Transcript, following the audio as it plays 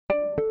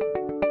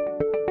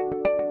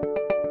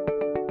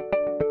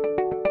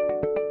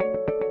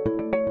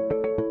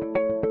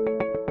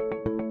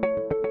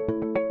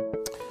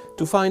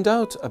To find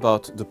out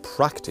about the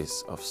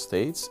practice of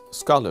states,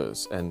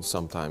 scholars and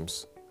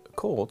sometimes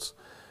courts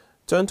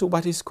turn to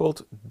what is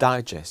called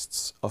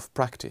digests of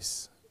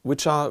practice,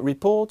 which are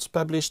reports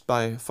published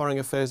by foreign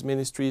affairs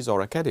ministries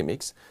or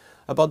academics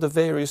about the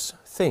various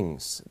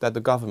things that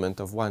the government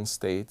of one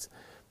state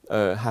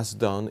has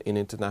done in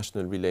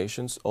international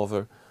relations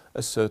over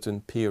a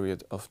certain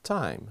period of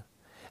time.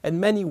 And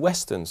many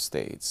Western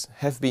states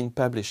have been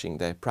publishing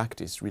their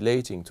practice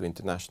relating to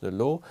international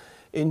law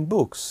in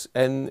books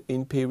and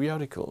in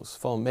periodicals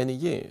for many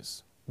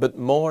years. But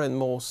more and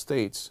more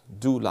states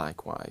do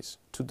likewise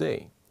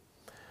today.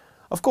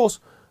 Of course,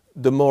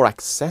 the more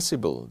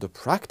accessible the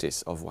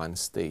practice of one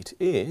state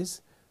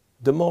is,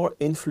 the more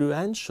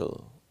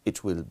influential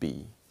it will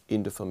be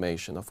in the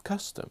formation of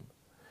custom.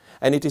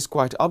 And it is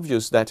quite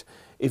obvious that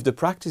if the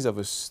practice of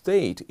a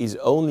state is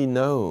only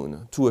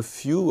known to a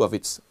few of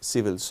its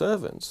civil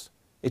servants,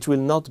 it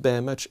will not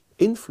bear much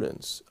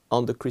influence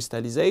on the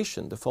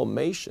crystallization, the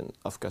formation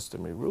of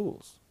customary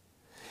rules.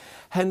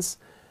 Hence,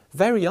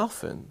 very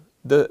often,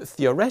 the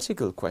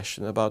theoretical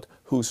question about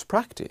whose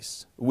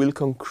practice will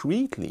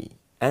concretely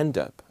end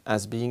up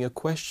as being a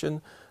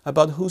question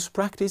about whose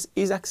practice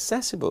is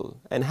accessible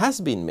and has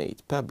been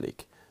made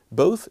public,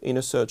 both in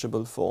a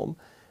searchable form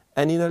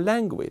and in a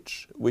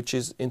language which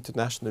is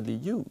internationally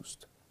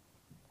used.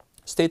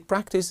 State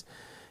practice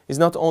is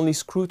not only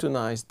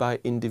scrutinized by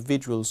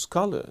individual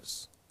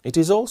scholars, it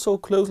is also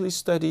closely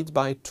studied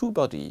by two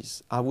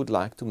bodies I would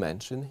like to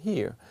mention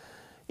here.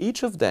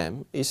 Each of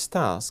them is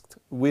tasked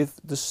with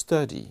the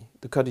study,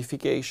 the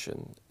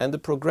codification and the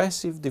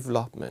progressive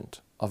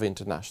development of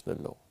international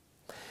law.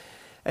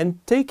 And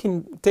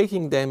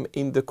taking them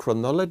in the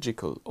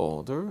chronological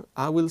order,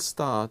 I will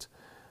start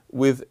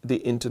with the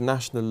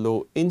International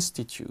Law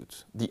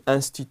Institute, the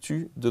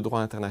Institut de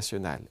Droit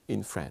International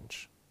in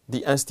French.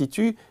 The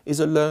Institut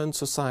is a learned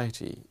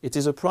society. It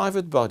is a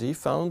private body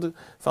founded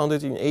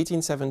in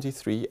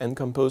 1873 and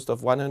composed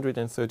of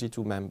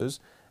 132 members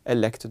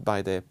elected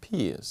by their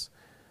peers.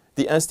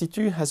 The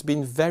Institut has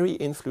been very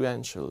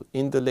influential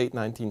in the late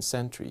 19th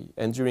century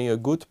and during a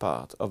good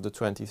part of the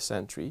 20th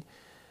century,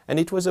 and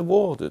it was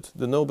awarded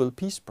the Nobel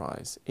Peace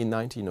Prize in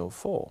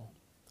 1904.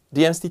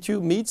 The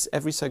Institute meets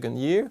every second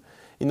year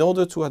in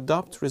order to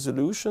adopt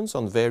resolutions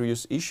on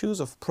various issues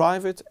of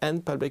private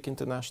and public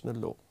international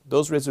law.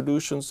 Those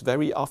resolutions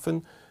very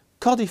often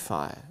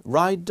codify,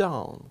 write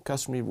down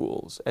customary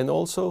rules, and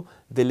also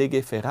de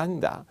lege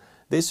ferenda,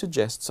 they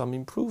suggest some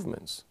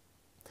improvements.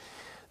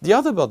 The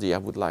other body I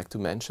would like to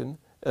mention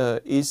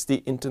is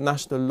the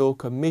International Law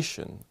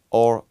Commission,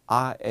 or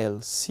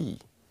ILC.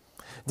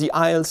 The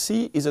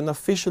ILC is an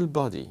official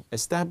body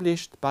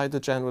established by the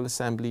General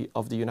Assembly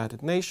of the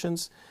United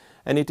Nations,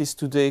 and it is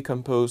today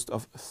composed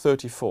of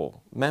 34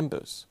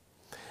 members.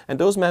 And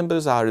those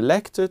members are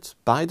elected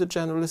by the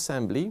General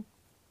Assembly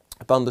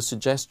upon the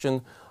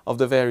suggestion of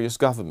the various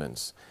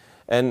governments.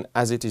 And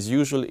as it is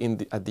usual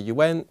at the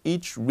UN,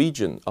 each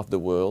region of the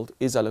world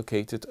is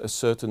allocated a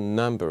certain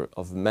number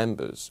of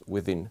members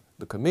within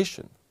the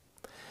Commission.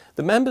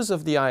 The members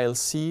of the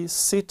ILC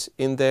sit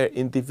in their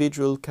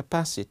individual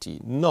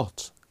capacity,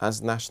 not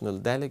as national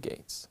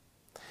delegates.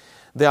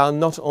 They are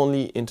not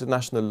only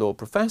international law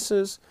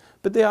professors,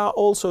 but they are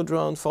also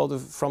drawn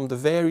from the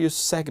various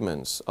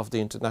segments of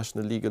the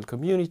international legal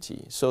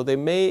community. So they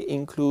may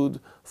include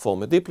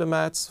former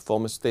diplomats,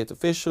 former state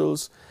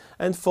officials,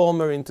 and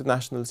former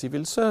international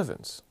civil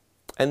servants.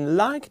 And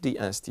like the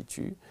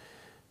Institute,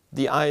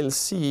 the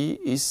ILC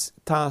is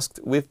tasked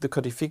with the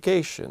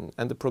codification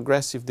and the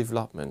progressive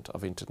development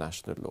of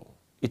international law.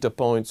 It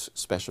appoints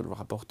special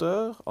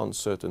rapporteurs on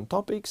certain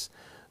topics.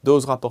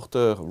 Those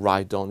rapporteurs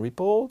write down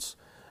reports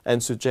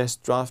and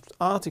suggest draft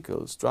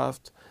articles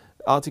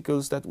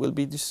that will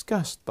be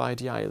discussed by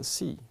the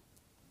ILC.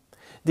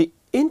 The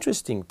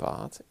interesting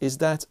part is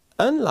that,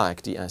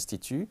 unlike the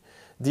Institute,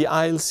 the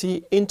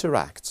ILC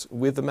interacts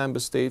with the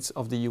member states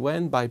of the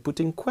UN by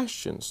putting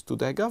questions to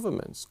their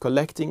governments,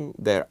 collecting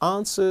their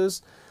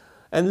answers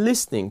and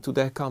listening to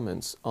their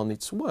comments on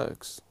its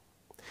works.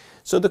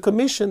 So the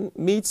Commission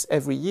meets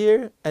every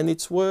year and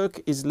its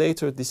work is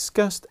later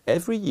discussed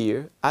every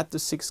year at the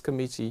Sixth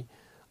Committee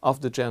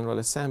of the General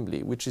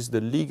Assembly, which is the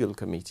legal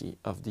committee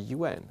of the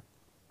UN.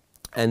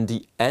 And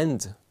the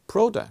end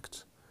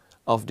product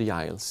of the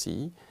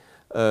ILC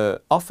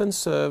often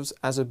serves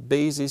as a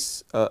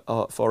basis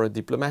for a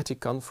diplomatic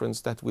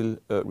conference that will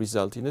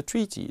result in a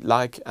treaty,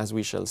 like, as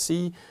we shall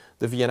see,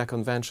 the Vienna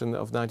Convention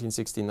of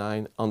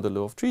 1969 on the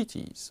law of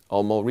treaties,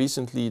 or more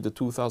recently the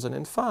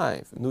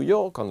 2005 New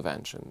York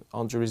Convention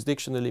on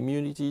jurisdictional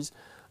immunities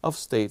of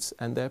states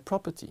and their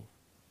property.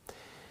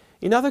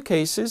 In other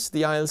cases,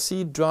 the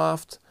ILC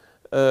draft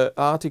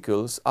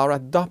articles are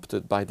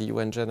adopted by the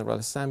UN General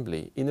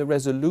Assembly in a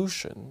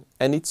resolution,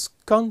 and its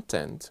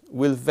content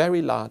will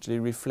very largely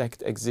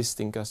reflect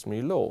existing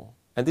customary law.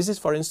 And this is,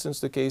 for instance,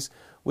 the case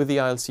with the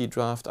ILC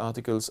draft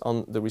articles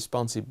on the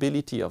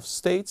responsibility of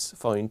states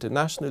for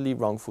internationally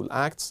wrongful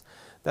acts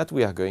that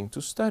we are going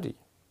to study.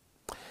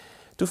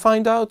 To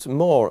find out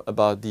more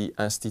about the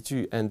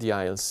Institut and the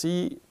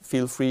ILC,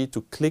 feel free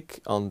to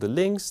click on the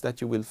links that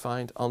you will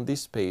find on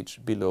this page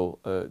below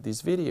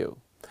this video.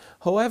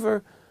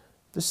 However,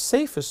 the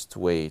safest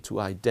way to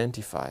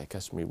identify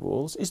customary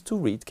rules is to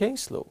read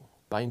case law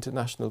by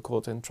international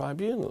courts and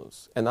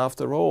tribunals. And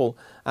after all,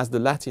 as the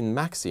Latin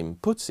maxim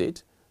puts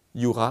it,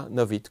 jura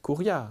novit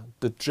curia,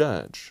 the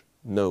judge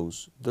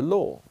knows the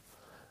law.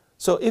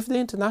 So if the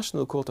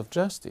International Court of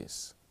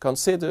Justice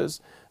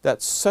considers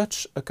that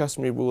such a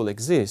customary rule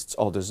exists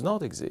or does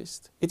not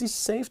exist, it is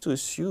safe to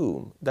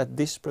assume that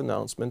this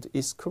pronouncement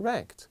is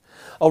correct.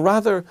 Or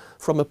rather,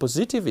 from a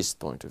positivist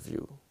point of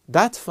view,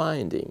 that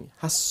finding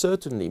has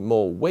certainly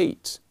more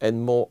weight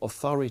and more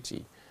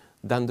authority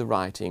than the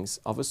writings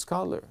of a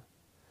scholar.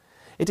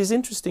 It is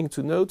interesting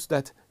to note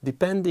that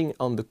depending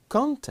on the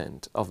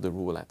content of the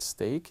rule at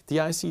stake, the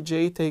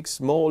ICJ takes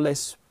more or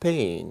less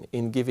pain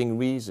in giving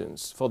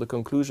reasons for the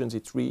conclusions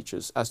it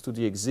reaches as to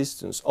the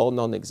existence or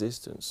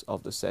non-existence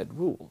of the said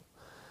rule.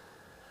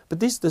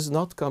 But this does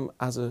not come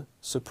as a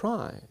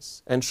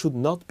surprise and should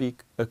not be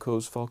a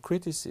cause for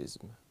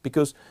criticism,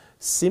 because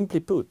simply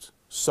put,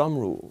 some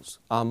rules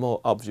are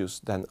more obvious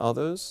than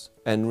others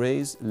and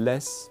raise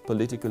less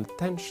political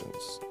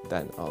tensions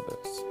than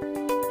others.